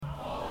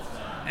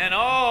and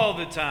all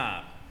the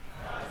time.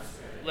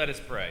 Let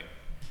us pray.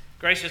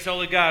 Gracious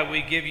Holy God,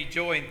 we give you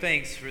joy and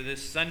thanks for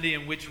this Sunday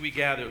in which we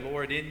gather,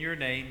 Lord, in your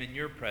name, in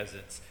your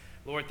presence.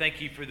 Lord, thank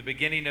you for the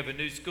beginning of a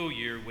new school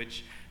year,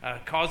 which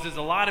causes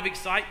a lot of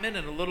excitement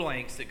and a little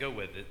angst that go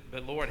with it.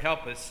 But Lord,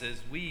 help us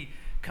as we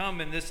come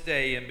in this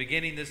day and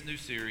beginning this new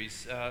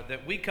series,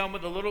 that we come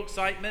with a little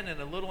excitement and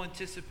a little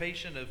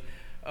anticipation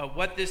of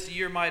what this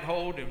year might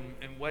hold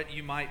and what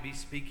you might be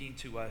speaking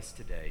to us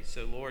today.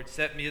 So Lord,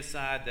 set me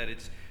aside that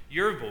it's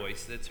your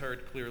voice that's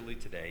heard clearly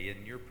today.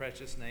 In your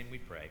precious name we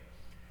pray.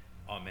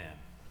 Amen.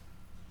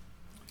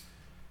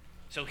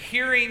 So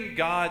hearing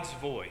God's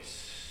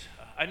voice,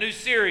 a new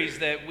series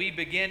that we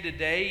begin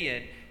today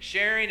in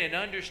sharing and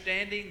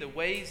understanding the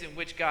ways in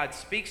which God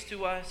speaks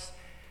to us,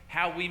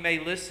 how we may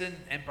listen,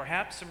 and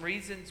perhaps some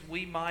reasons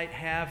we might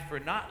have for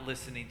not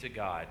listening to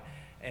God,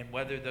 and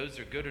whether those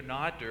are good or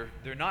not, or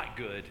they're not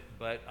good,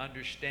 but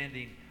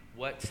understanding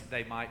what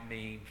they might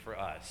mean for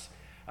us.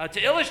 To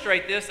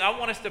illustrate this, I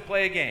want us to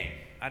play a game.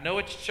 I know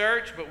it's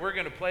church, but we're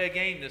going to play a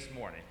game this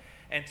morning.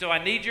 And so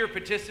I need your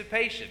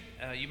participation.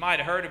 You might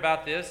have heard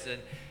about this,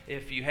 and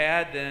if you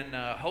had, then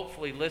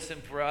hopefully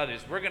listen for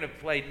others. We're going to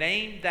play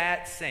Name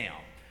That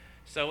Sound.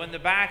 So in the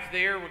back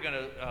there, we're going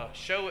to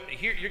show it.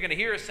 You're going to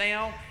hear a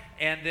sound,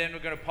 and then we're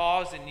going to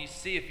pause and you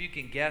see if you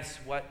can guess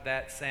what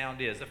that sound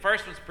is. The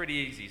first one's pretty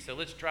easy, so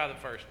let's try the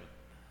first one.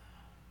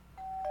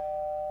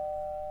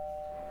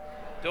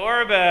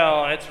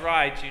 Doorbell, that's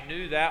right, you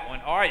knew that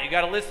one. All right, you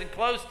got to listen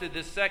close to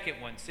this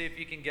second one, see if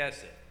you can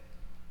guess it.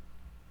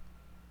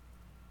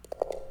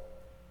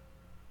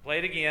 Play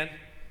it again.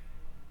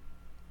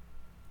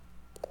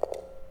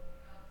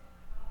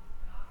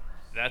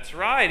 That's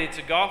right, it's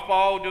a golf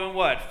ball doing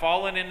what?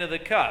 Falling into the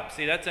cup.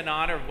 See, that's in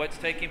honor of what's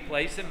taking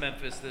place in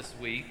Memphis this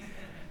week.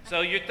 So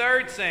your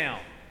third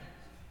sound.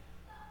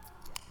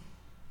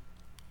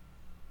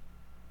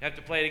 You have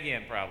to play it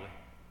again, probably.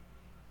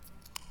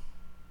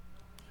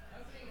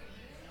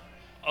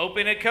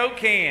 Open a Coke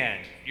can.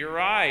 You're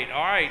right.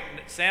 All right.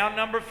 Sound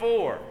number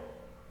 4.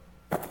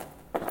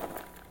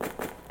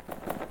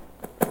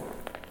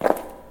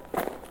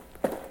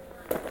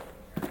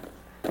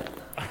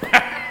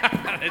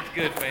 That's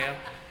good, fam.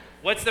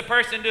 What's the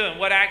person doing?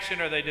 What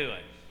action are they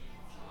doing?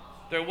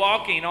 They're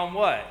walking on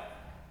what?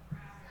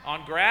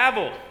 On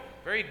gravel.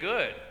 Very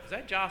good. Is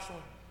that Jocelyn?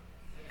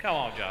 Come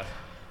on, Jocelyn.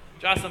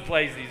 Jocelyn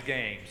plays these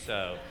games,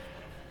 so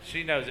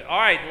she knows it. All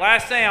right,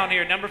 last sound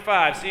here, number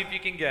 5. See if you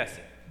can guess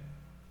it.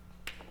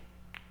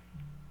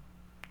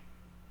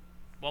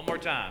 One more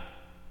time.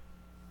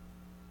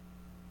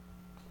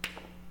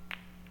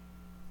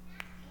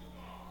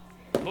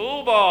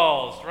 Pool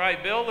balls,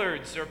 right?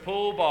 Billiards or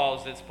pool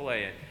balls that's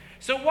playing.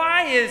 So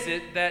why is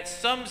it that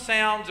some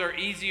sounds are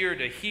easier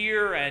to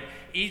hear and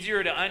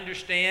easier to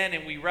understand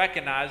and we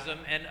recognize them,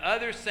 and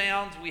other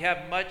sounds we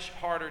have much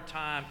harder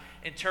time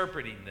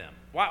interpreting them?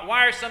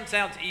 Why are some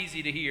sounds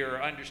easy to hear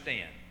or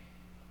understand?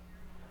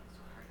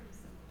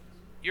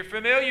 You're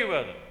familiar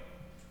with them.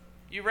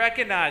 You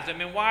recognize them.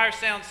 And why are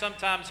sounds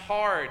sometimes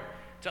hard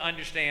to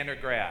understand or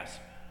grasp?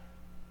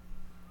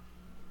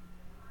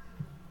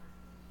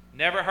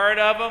 Never heard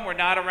of them. We're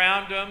not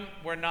around them.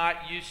 We're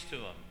not used to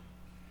them.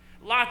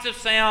 Lots of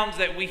sounds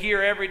that we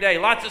hear every day.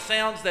 Lots of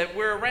sounds that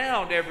we're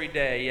around every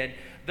day. And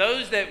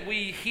those that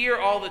we hear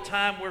all the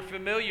time we're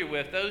familiar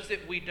with. Those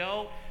that we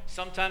don't,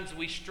 sometimes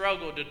we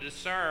struggle to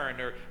discern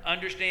or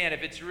understand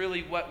if it's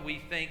really what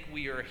we think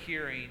we are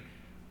hearing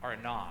or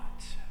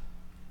not.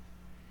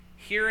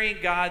 Hearing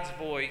God's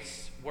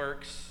voice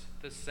works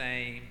the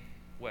same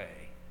way.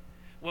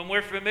 When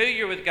we're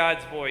familiar with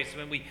God's voice,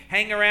 when we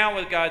hang around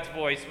with God's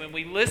voice, when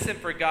we listen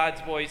for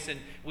God's voice and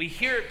we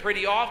hear it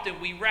pretty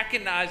often, we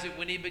recognize it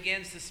when He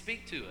begins to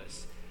speak to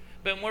us.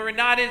 But when we're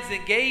not as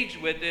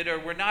engaged with it, or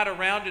we're not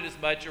around it as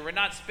much, or we're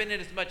not spending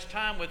as much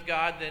time with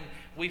God, then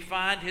we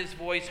find His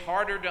voice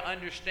harder to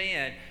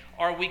understand,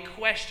 or we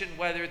question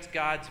whether it's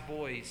God's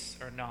voice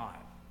or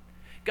not.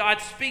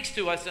 God speaks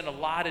to us in a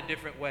lot of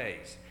different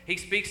ways. He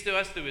speaks to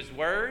us through His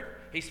Word.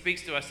 He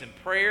speaks to us in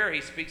prayer.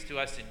 He speaks to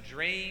us in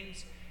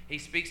dreams. He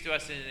speaks to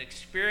us in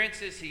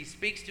experiences. He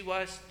speaks to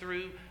us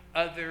through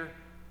other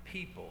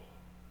people.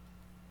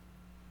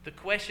 The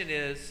question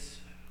is,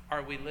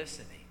 are we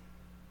listening?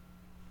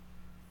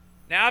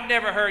 Now, I've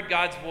never heard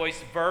God's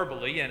voice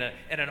verbally in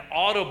an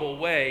audible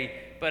way,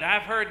 but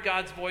I've heard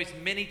God's voice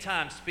many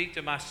times speak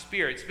to my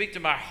spirit, speak to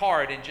my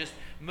heart, and just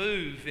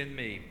move in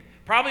me.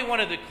 Probably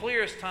one of the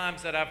clearest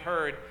times that I've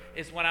heard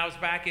is when I was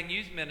back in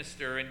youth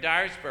minister in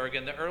Dyersburg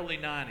in the early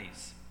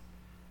 90s.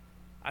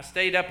 I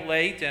stayed up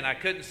late and I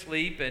couldn't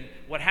sleep, and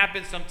what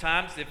happens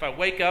sometimes if I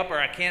wake up or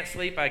I can't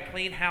sleep, I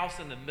clean house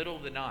in the middle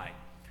of the night.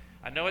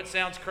 I know it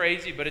sounds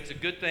crazy, but it's a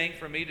good thing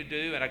for me to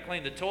do, and I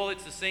clean the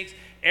toilets, the sinks,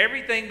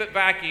 everything but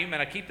vacuum,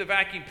 and I keep the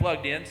vacuum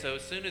plugged in, so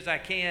as soon as I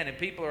can and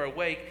people are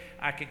awake,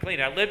 I can clean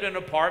it. I lived in an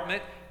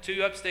apartment,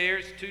 2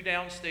 upstairs, 2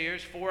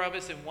 downstairs, 4 of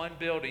us in one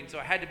building, so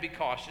I had to be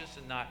cautious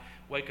and not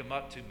wake them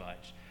up too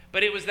much.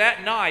 But it was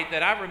that night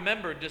that I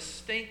remember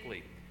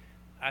distinctly.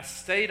 I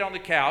stayed on the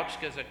couch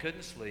because I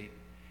couldn't sleep,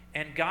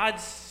 and God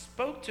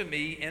spoke to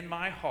me in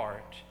my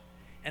heart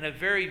in a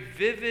very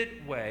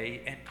vivid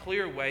way and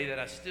clear way that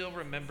I still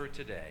remember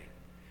today.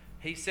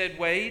 He said,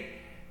 Wade,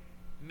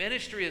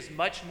 ministry is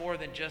much more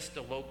than just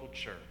a local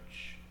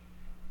church.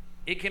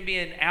 It can be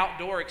in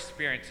outdoor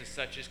experiences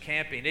such as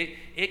camping.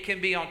 It can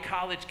be on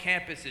college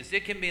campuses.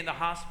 It can be in the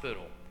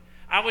hospital.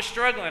 I was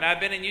struggling. I've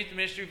been in youth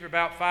ministry for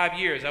about 5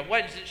 years. I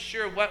wasn't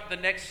sure what the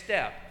next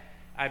step.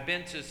 I've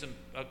been to some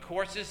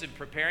courses in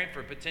preparing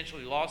for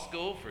potentially law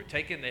school, for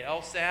taking the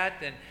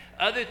LSAT and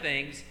other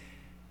things.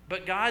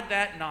 But God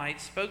that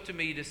night spoke to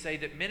me to say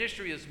that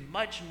ministry is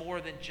much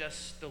more than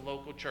just the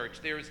local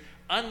church. There is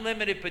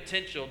unlimited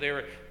potential. There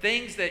are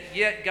things that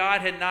yet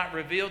God had not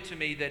revealed to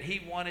me that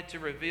He wanted to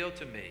reveal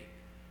to me.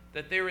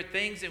 That there were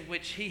things in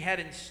which He had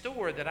in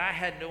store that I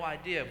had no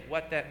idea of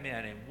what that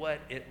meant and what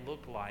it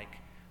looked like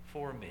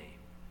for me.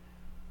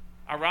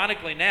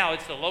 Ironically, now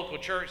it's the local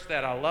church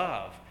that I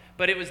love.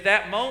 But it was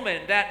that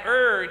moment, that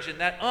urge, and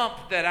that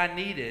that I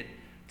needed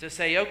to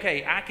say,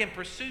 okay, I can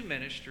pursue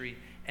ministry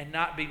and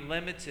not be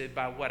limited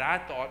by what I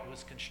thought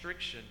was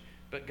constriction,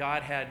 but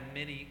God had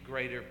many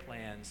greater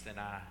plans than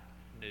I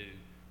knew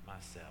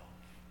myself.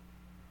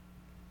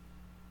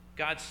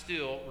 God's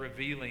still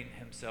revealing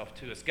Himself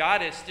to us.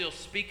 God is still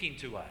speaking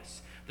to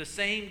us. The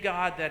same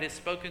God that has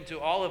spoken to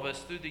all of us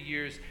through the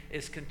years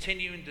is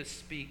continuing to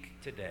speak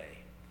today.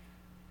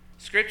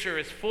 Scripture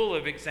is full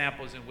of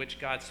examples in which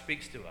God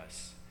speaks to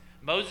us.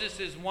 Moses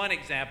is one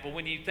example.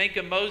 When you think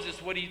of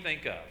Moses, what do you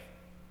think of?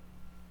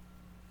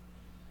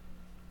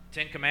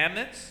 10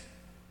 Commandments?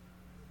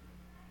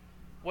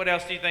 What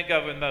else do you think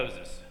of with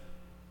Moses?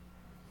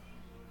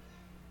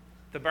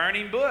 The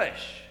burning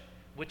bush,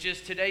 which is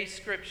today's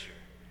scripture.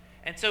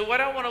 And so what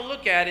I want to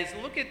look at is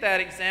look at that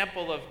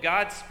example of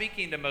God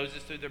speaking to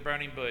Moses through the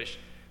burning bush,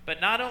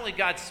 but not only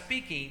God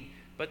speaking,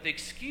 but the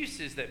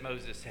excuses that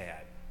Moses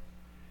had.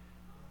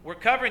 We're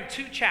covering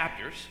 2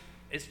 chapters.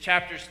 It's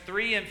chapters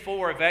 3 and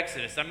 4 of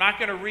Exodus. I'm not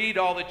going to read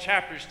all the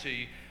chapters to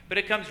you, but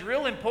it becomes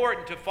real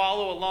important to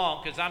follow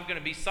along because I'm going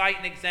to be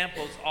citing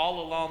examples all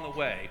along the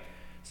way.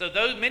 So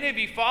many of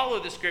you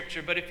follow the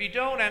scripture, but if you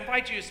don't, I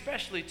invite you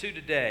especially to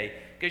today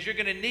because you're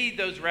going to need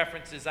those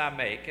references I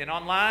make. And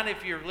online,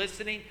 if you're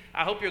listening,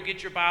 I hope you'll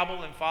get your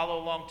Bible and follow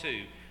along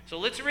too. So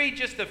let's read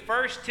just the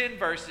first 10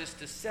 verses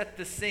to set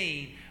the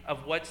scene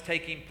of what's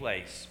taking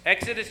place.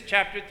 Exodus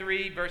chapter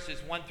 3,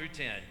 verses 1 through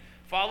 10.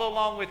 Follow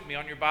along with me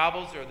on your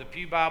Bibles or the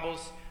Pew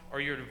Bibles or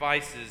your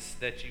devices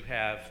that you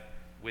have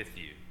with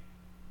you.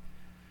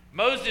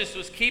 Moses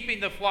was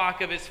keeping the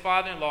flock of his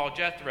father-in-law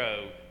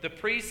Jethro, the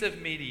priest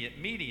of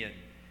Midian.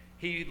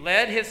 He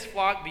led his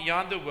flock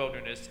beyond the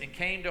wilderness and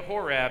came to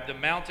Horeb, the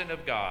mountain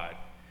of God.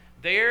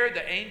 There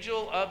the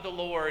angel of the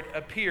Lord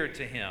appeared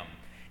to him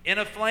in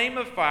a flame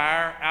of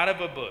fire out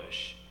of a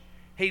bush.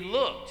 He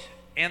looked,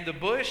 and the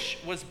bush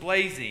was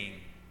blazing,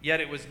 yet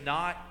it was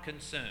not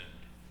consumed.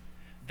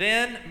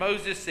 Then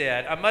Moses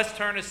said, I must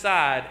turn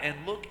aside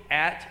and look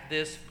at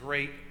this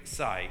great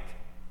sight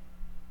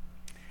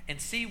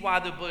and see why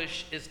the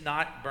bush is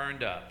not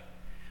burned up.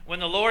 When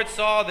the Lord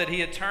saw that he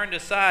had turned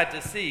aside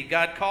to see,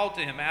 God called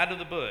to him out of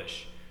the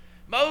bush,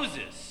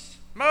 Moses,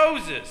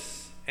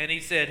 Moses. And he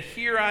said,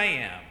 Here I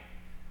am.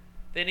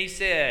 Then he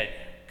said,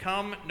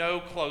 Come no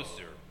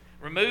closer.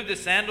 Remove the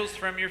sandals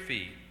from your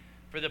feet,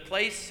 for the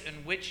place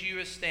in which you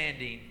are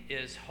standing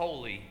is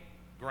holy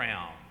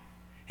ground.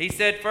 He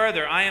said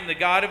further, I am the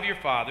God of your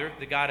father,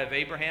 the God of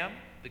Abraham,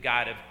 the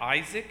God of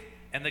Isaac,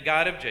 and the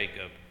God of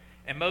Jacob.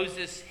 And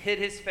Moses hid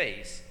his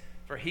face,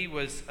 for he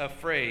was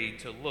afraid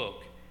to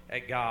look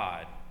at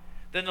God.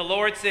 Then the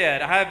Lord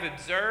said, I have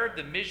observed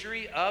the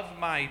misery of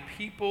my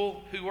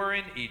people who are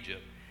in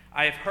Egypt.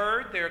 I have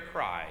heard their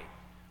cry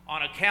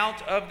on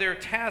account of their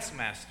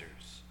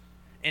taskmasters.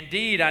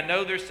 Indeed, I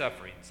know their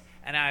sufferings,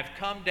 and I have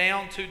come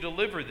down to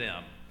deliver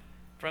them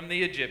from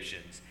the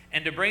Egyptians,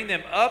 and to bring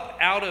them up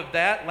out of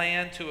that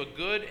land to a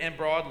good and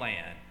broad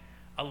land,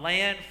 a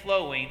land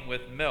flowing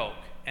with milk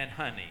and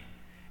honey,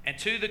 and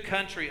to the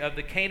country of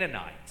the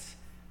Canaanites,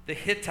 the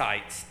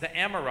Hittites, the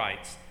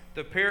Amorites,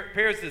 the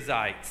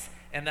Perizzites,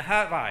 and the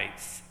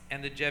Hivites,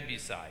 and the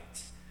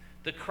Jebusites.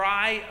 The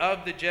cry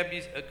of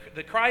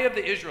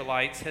the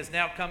Israelites has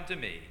now come to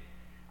me.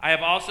 I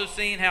have also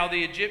seen how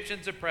the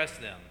Egyptians oppress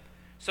them.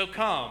 So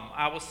come,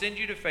 I will send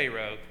you to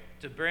Pharaoh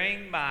to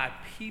bring my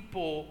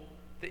people,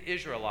 the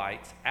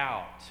Israelites,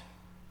 out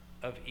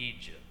of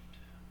Egypt.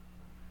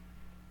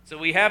 So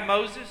we have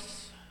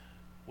Moses,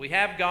 we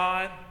have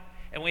God,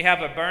 and we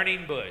have a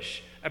burning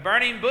bush. A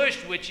burning bush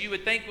which you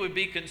would think would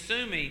be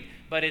consuming,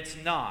 but it's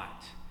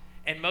not.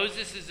 And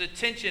Moses'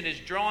 attention is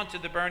drawn to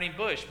the burning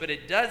bush, but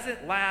it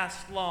doesn't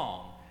last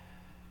long.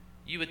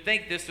 You would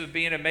think this would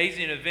be an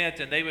amazing event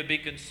and they would be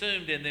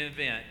consumed in the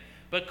event.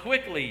 But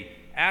quickly,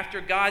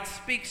 after God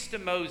speaks to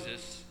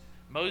Moses,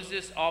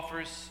 Moses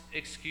offers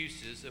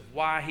excuses of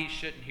why he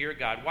shouldn't hear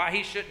God, why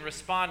he shouldn't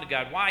respond to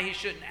God, why he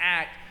shouldn't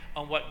act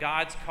on what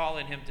God's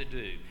calling him to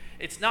do.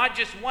 It's not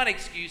just one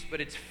excuse,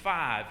 but it's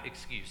 5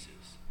 excuses.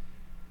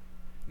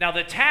 Now,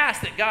 the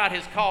task that God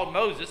has called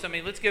Moses,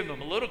 let's give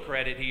him a little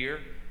credit here.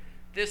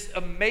 this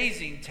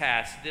amazing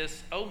task,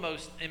 this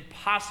almost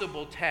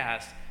impossible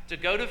task to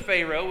go to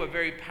Pharaoh, a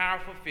very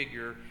powerful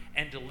figure,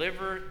 and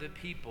deliver the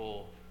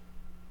people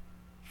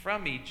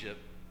from Egypt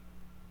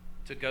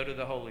to go to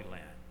the Holy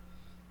Land.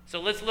 So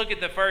let's look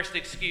at the first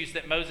excuse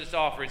that Moses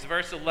offers,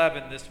 verse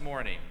 11 this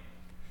morning.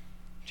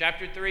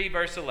 Chapter 3,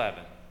 verse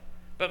 11.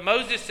 But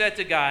Moses said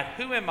to God,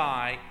 "Who am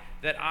I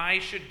that I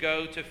should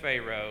go to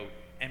Pharaoh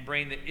and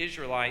bring the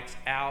Israelites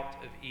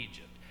out of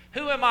Egypt?"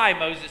 Who am I,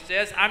 Moses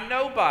says? I'm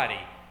nobody.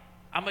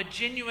 I'm a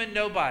genuine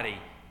nobody.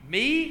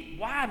 Me?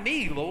 Why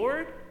me,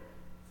 Lord?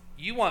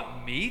 You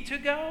want me to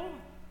go?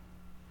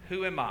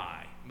 Who am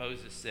I?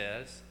 Moses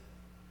says.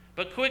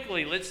 But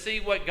quickly, let's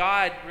see what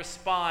God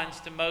responds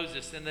to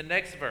Moses in the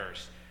next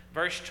verse.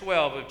 Verse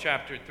 12 of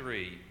chapter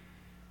 3.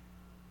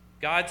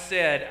 God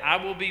said, "I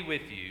will be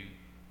with you,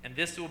 and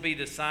this will be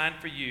the sign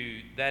for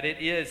you that it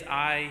is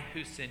I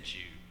who sent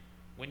you.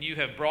 When you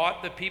have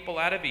brought the people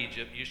out of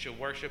Egypt, you shall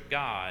worship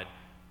God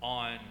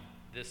on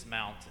this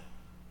mountain."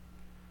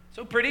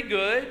 So pretty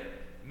good.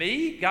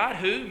 Me? God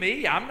who?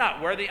 Me? I'm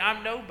not worthy.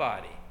 I'm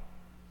nobody.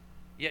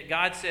 Yet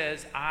God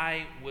says,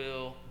 "I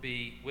will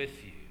be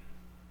with you."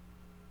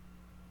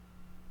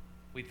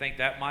 We think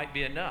that might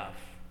be enough.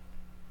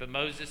 But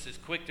Moses is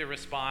quick to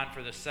respond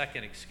for the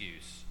second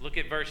excuse. Look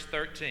at verse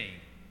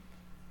 13.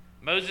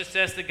 Moses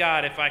says to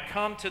God, "If I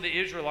come to the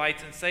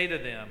Israelites and say to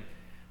them,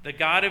 'The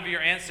God of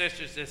your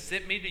ancestors has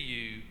sent me to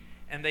you,'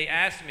 and they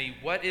ask me,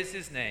 'What is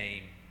his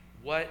name?'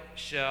 what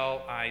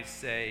shall I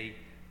say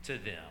to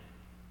them?"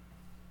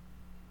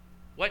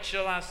 What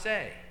shall I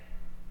say?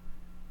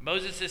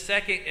 Moses'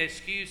 second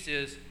excuse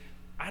is,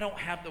 I don't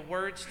have the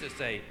words to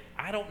say.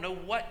 I don't know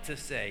what to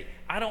say.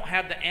 I don't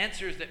have the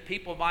answers that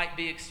people might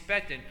be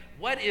expecting.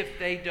 What if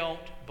they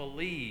don't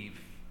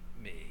believe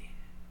me?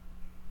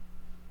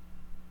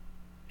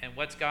 And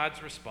what's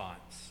God's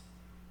response?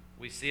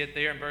 We see it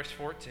there in verse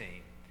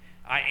 14.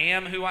 "I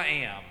am who I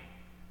am.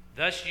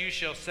 Thus you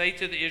shall say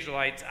to the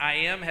Israelites, 'I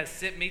am has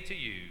sent me to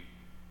you.'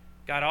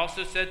 God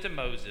also said to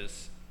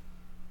Moses,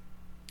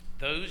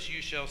 Thus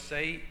you shall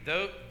say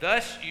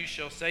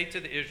to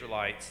the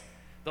Israelites,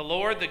 'The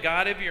Lord, the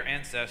God of your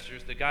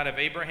ancestors, the God of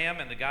Abraham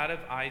and the God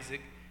of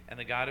Isaac and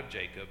the God of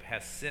Jacob,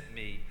 has sent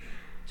me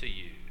to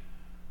you.'"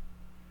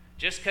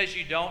 Just because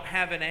you don't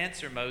have an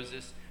answer,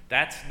 Moses,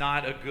 that's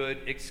not a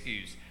good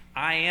excuse.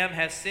 I am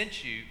has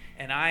sent you,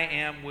 and I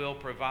am will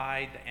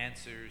provide the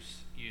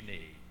answers you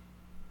need.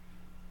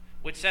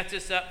 Which sets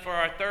us up for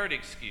our third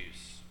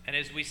excuse. And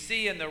as we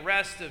see in the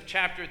rest of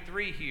chapter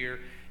 3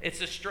 here,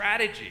 it's a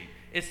strategy.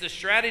 It's the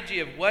strategy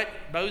of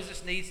what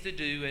Moses needs to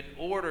do in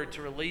order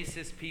to release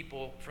his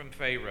people from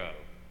Pharaoh.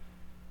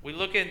 We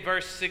look in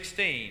verse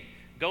 16.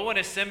 Go and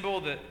assemble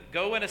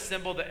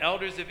the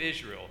elders of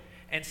Israel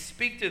and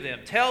speak to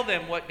them. Tell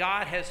them what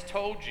God has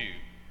told you.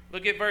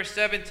 Look at verse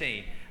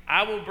 17.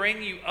 "I will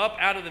bring you up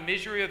out of the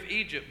misery of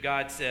Egypt,"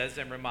 God says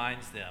and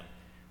reminds them.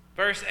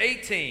 Verse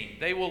 18,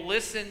 "They will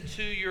listen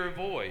to your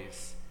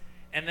voice."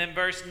 And then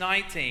verse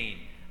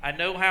 19, "I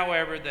know,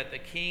 however, that the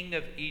king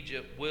of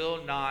Egypt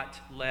will not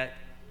let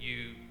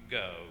you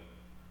go."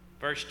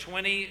 Verse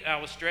 20, "I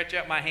will stretch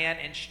out my hand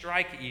and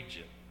strike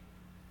Egypt.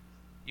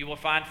 You will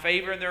find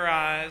favor in their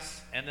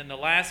eyes." And then the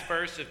last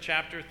verse of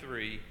chapter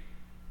 3,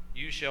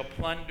 "You shall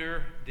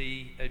plunder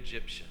the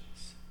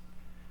Egyptians."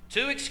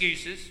 Two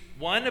excuses.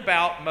 One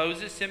about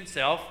Moses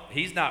himself.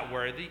 He's not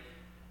worthy.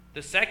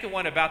 The second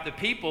one about the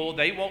people.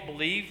 They won't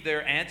believe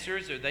their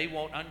answers, or they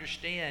won't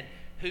understand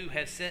who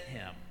has sent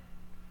him.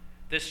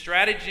 The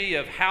strategy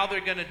of how they're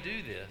going to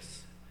do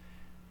this.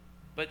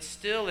 But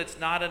still, it's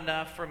not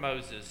enough for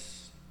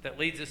Moses. That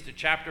leads us to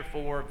chapter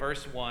 4,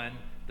 verse 1,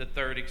 the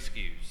third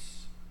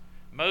excuse.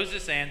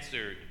 Moses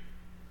answered,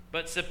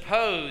 "But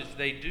suppose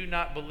they do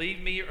not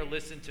believe me or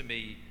listen to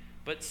me,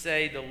 but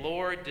say, 'The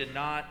Lord did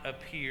not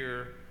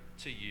appear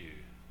to you.'"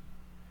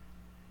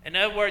 In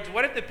other words,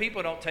 what if the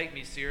people don't take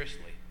me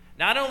seriously?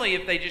 Not only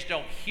if they just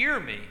don't hear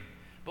me,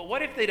 but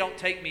what if they don't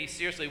take me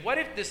seriously? What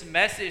if this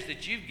message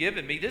that you've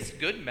given me, this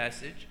good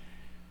message,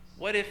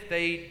 what if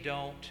they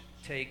don't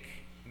take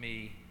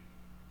me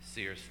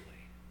seriously?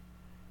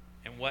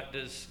 And what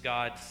does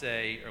God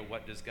say, or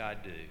what does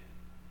God do?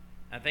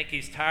 I think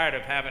he's tired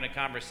of having a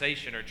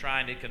conversation or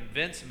trying to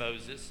convince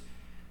Moses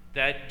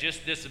that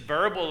just this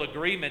verbal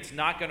agreement's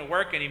not going to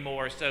work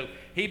anymore. So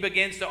he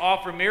begins to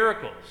offer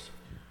miracles.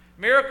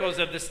 Miracles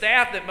of the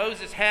staff that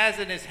Moses has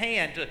in his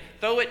hand, to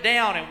throw it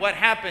down, and what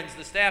happens?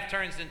 The staff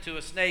turns into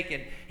a snake,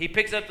 and he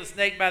picks up the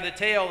snake by the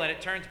tail, and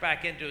it turns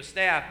back into a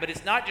staff. But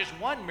it's not just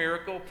one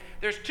miracle.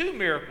 There's two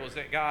miracles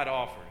that God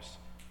offers.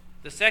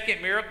 The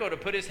second miracle, to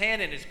put his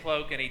hand in his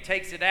cloak, and he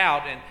takes it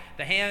out, and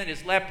the hand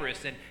is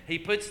leprous, and he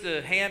puts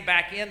the hand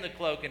back in the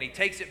cloak, and he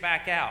takes it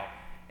back out,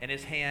 and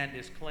his hand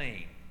is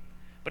clean.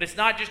 But it's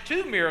not just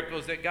two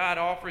miracles that God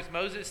offers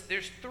Moses.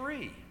 There's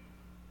three.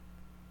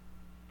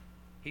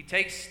 He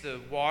takes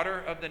the water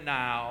of the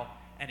Nile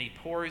and he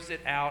pours it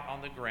out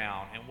on the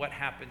ground. And what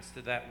happens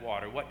to that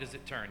water? What does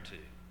it turn to?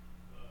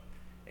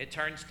 It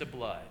turns to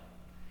blood.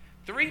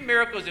 Three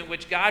miracles in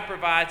which God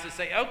provides to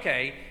say,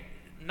 okay,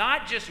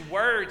 not just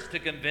words to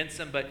convince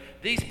them, but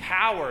these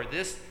power,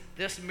 this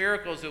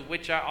miracles of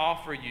which I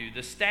offer you,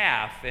 the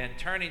staff and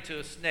turning to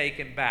a snake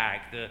and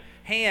back, the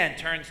hand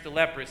turns to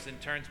leprous and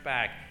turns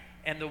back,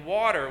 and the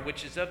water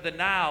which is of the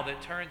Nile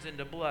that turns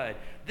into blood.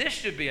 This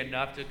should be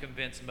enough to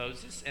convince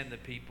Moses and the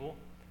people,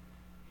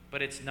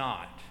 but it's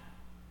not.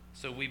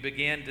 So we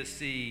begin to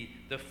see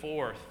the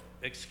fourth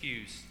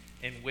excuse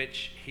in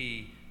which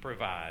he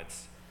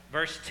provides.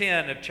 Verse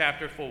 10 of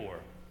chapter 4.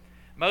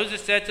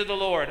 Moses said to the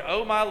Lord,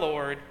 "O my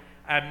Lord,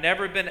 I have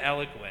never been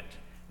eloquent,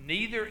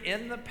 neither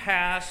in the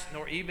past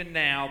nor even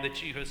now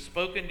that you have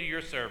spoken to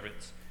your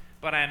servants,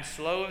 but I am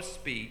slow of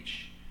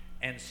speech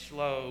and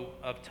slow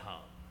of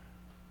tongue."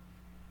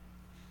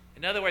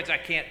 In other words, I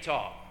can't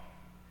talk.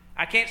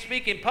 I can't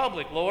speak in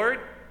public, Lord.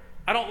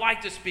 I don't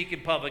like to speak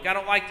in public. I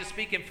don't like to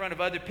speak in front of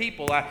other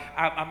people.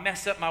 I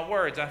mess up my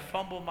words. I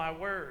fumble my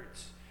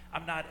words.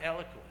 I'm not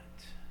eloquent.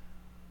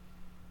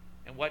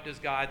 And what does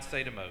God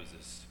say to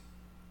Moses?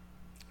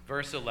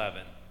 Verse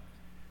 11.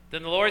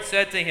 Then the Lord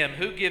said to him,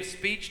 "Who gives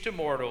speech to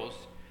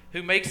mortals,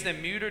 who makes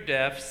them mute or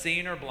deaf,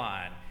 seeing or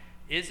blind?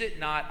 Is it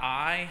not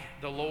I,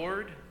 the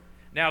Lord?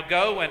 Now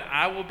go, and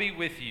I will be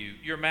with you,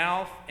 your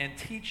mouth, and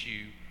teach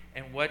you,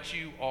 and what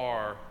you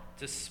are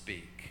to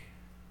speak."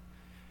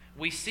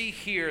 We see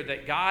here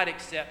that God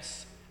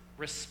accepts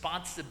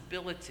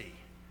responsibility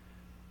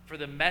for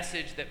the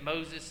message that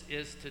Moses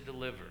is to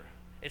deliver.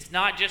 It's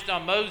not just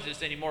on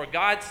Moses anymore.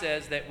 God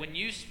says that when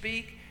you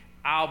speak,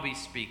 I'll be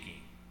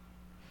speaking.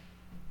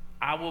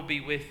 I will be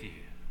with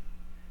you.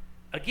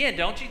 Again,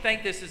 don't you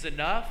think this is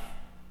enough?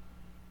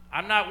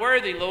 I'm not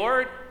worthy,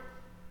 Lord.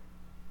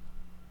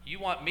 You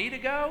want me to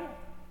go?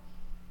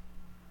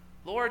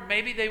 Lord,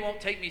 maybe they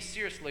won't take me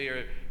seriously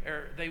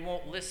or they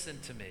won't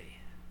listen to me.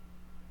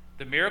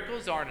 The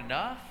miracles aren't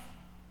enough.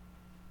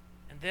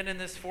 And then in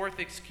this fourth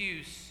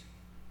excuse,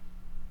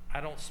 I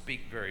don't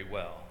speak very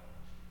well.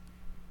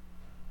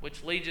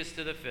 Which leads us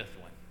to the fifth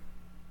one.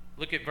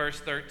 Look at verse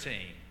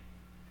 13.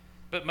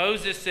 But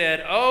Moses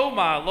said, "Oh,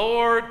 my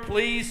Lord,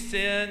 please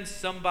send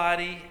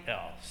somebody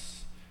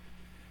else."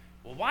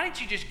 Well, why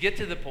didn't you just get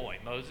to the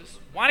point, Moses?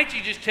 Why didn't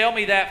you just tell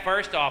me that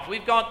first off?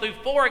 We've gone through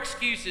 4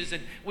 excuses,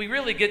 and we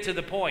really get to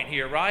the point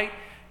here, right?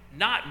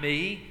 Not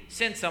me.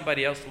 Send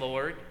somebody else,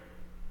 Lord.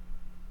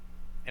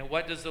 And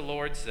what does the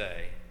Lord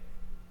say?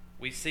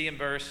 We see in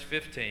verse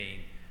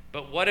 15,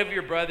 "But what of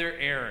your brother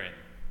Aaron,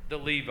 the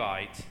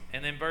Levite?"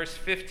 And then verse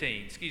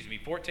 14,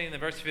 and then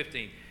verse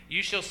 15.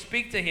 "You shall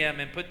speak to him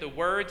and put the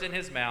words in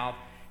his mouth,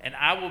 and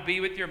I will be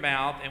with your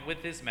mouth and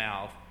with his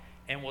mouth,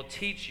 and will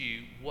teach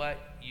you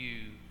what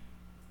you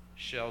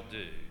shall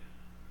do."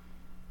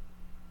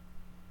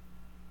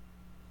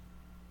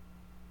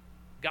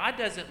 God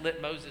doesn't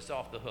let Moses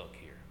off the hook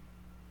here.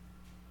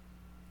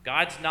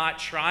 God's not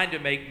trying to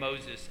make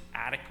Moses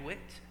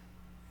adequate,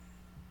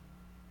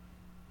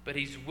 but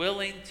he's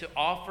willing to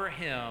offer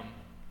him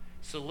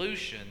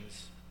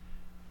solutions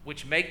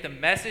which make the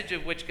message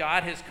of which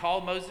God has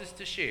called Moses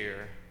to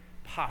share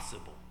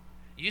possible.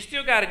 You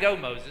still got to go,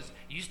 Moses.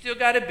 You still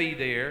got to be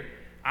there.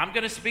 I'm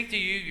going to speak to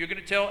you. You're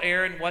going to tell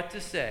Aaron what to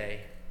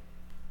say.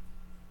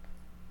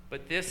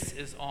 But this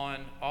is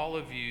on all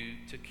of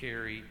you to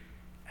carry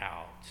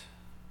out.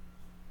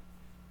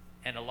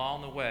 And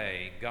along the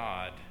way,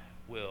 God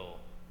will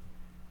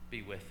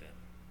be with them.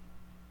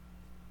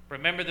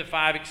 Remember the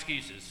 5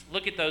 excuses.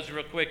 Look at those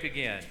real quick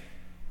again.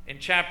 In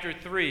chapter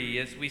 3,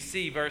 as we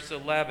see verse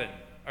 11.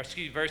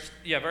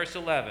 Verse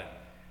 11.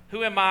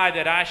 "Who am I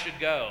that I should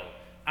go?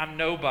 I'm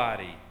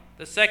nobody."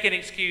 The second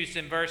excuse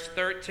in verse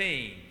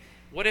 13.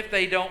 What if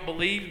they don't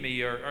believe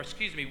me?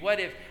 What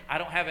if I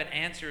don't have an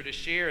answer to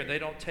share and they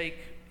don't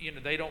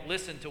they don't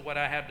listen to what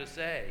I have to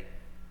say?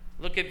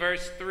 Look at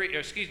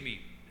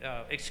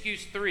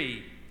excuse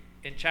 3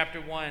 in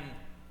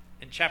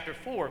chapter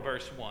 4,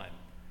 verse 1.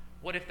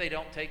 What if they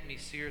don't take me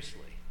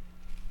seriously?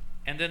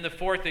 And then the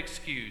fourth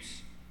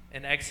excuse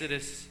in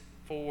Exodus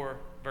 4,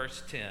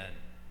 verse 10.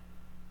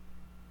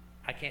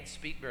 I can't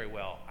speak very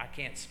well. I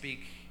can't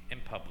speak in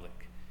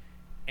public.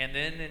 And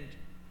then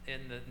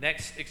in the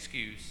next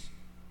excuse,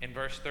 in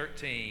verse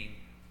 13,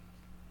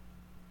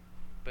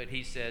 but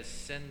he says,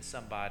 "Send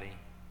somebody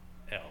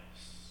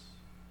else."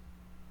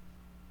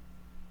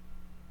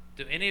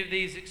 Do any of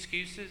these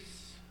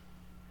excuses,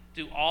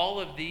 do all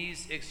of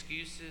these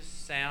excuses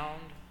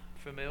sound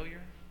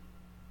familiar?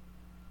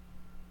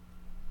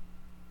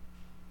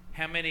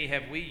 How many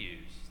have we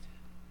used?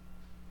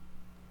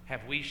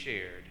 Have we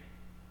shared?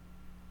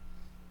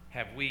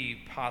 Have we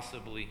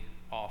possibly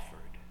offered?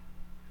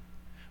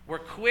 We're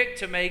quick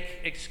to make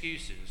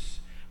excuses.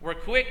 We're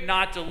quick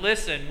not to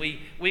listen.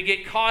 We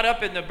get caught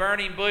up in the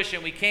burning bush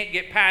and we can't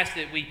get past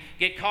it. We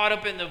get caught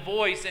up in the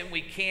voice and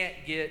we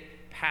can't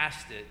get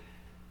past it.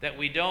 That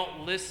we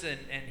don't listen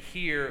and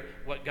hear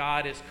what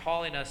God is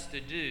calling us to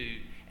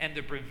do and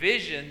the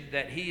provision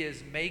that he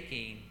is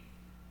making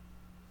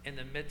in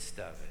the midst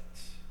of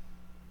it.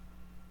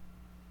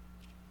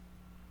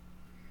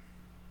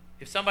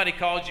 If somebody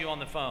calls you on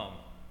the phone,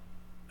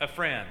 a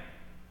friend,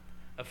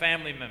 a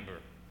family member,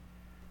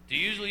 Do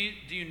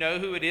you know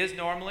who it is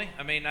normally?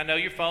 I mean, I know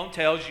your phone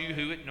tells you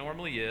who it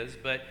normally is,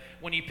 but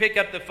when you pick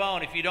up the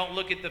phone, if you don't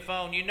look at the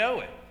phone, you know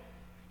it.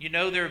 You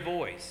know their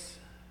voice.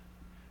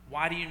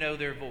 Why do you know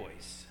their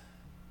voice?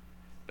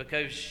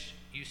 Because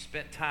you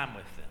spent time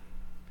with them.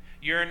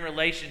 You're in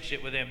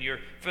relationship with them. You're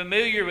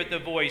familiar with the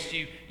voice.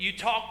 You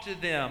talk to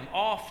them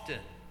often.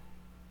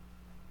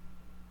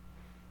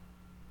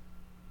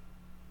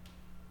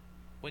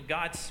 When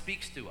God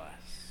speaks to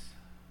us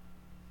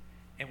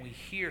and we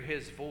hear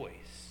his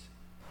voice,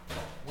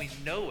 we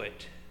know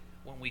it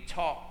when we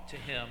talk to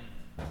him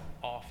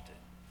often.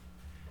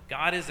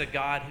 God is a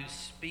God who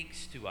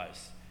speaks to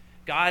us.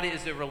 God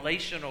is a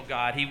relational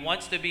God. He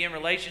wants to be in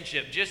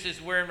relationship, just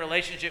as we're in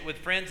relationship with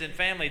friends and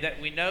family,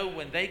 that we know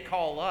when they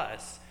call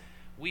us,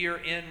 we are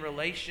in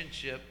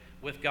relationship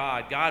with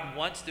God. God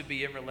wants to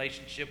be in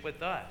relationship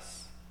with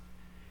us.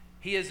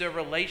 He is a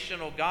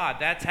relational God.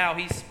 That's how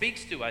he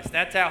speaks to us.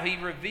 That's how he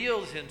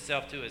reveals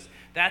himself to us.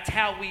 That's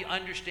how we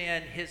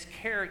understand his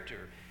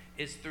character,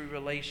 is through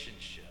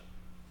relationship.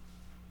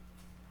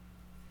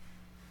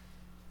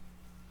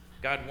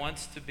 God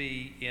wants to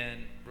be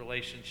in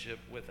relationship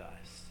with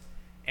us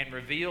and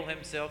reveal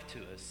himself to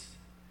us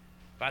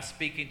by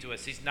speaking to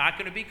us. He's not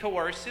going to be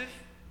coercive.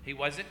 He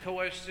wasn't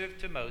coercive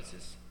to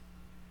Moses.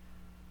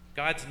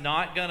 God's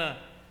not going to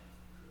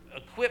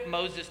equip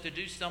Moses to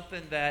do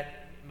something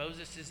that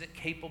Moses isn't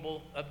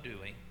capable of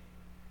doing,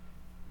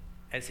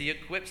 as he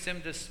equips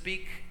him to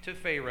speak to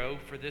Pharaoh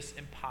for this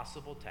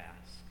impossible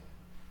task.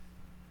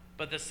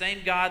 But the same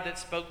God that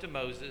spoke to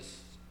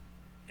Moses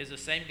is the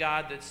same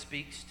God that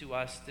speaks to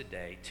us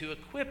today to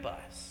equip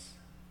us.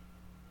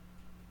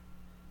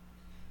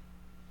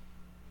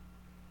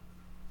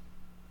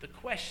 The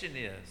question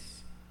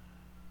is,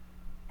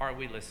 are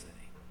we listening?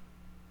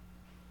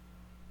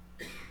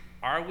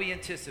 Are we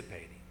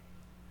anticipating?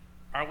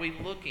 Are we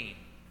looking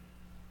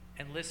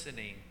and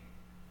listening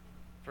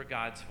for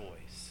God's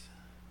voice?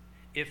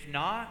 If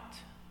not,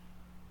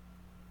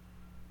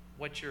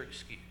 what's your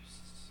excuse?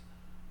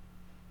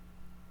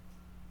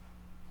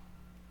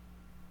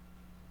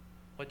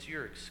 What's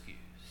your excuse?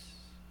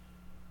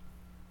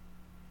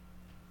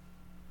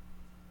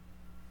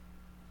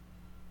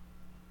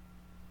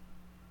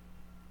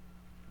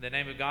 In the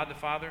name of God the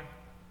Father,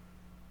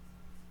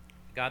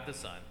 God the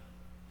Son,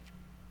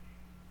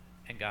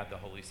 and God the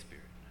Holy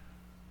Spirit.